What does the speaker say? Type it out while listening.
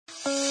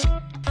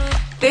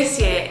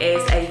This year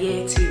is a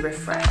year to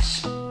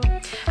refresh.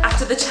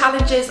 After the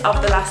challenges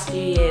of the last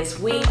few years,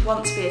 we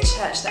want to be a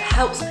church that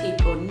helps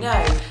people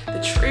know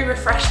the true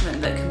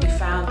refreshment that can be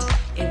found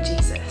in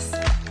Jesus.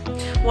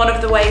 One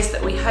of the ways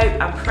that we hope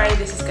and pray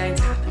this is going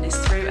to happen is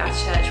through our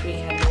church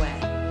weekend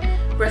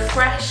away.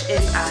 Refresh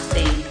is our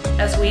theme,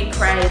 as we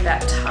pray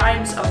that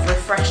times of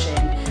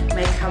refreshing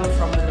may come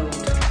from the Lord.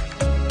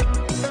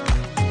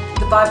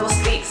 The Bible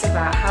speaks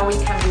about how we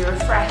can be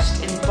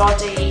refreshed in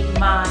body,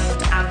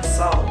 mind and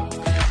soul.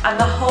 And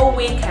the whole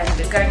weekend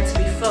is going to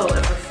be full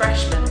of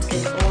refreshment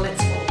in all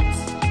its forms.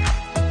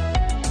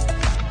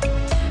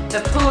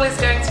 The pool is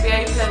going to be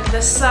open, the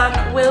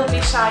sun will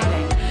be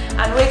shining,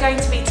 and we're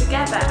going to be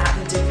together at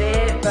the De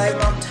Vere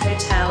Beaumont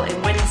Hotel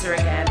in Windsor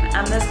again,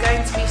 and there's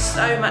going to be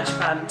so much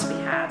fun to be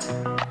had.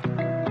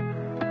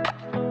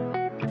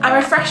 Our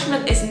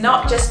refreshment is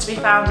not just to be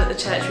found at the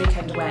church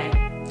weekend away.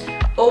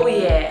 All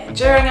year,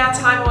 during our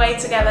time away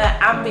together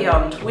and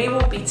beyond, we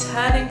will be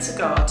turning to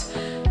God,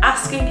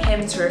 asking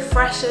Him to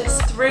refresh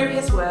us through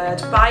His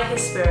Word, by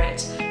His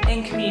Spirit,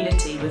 in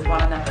community with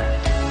one another.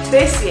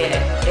 This year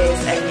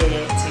is a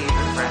year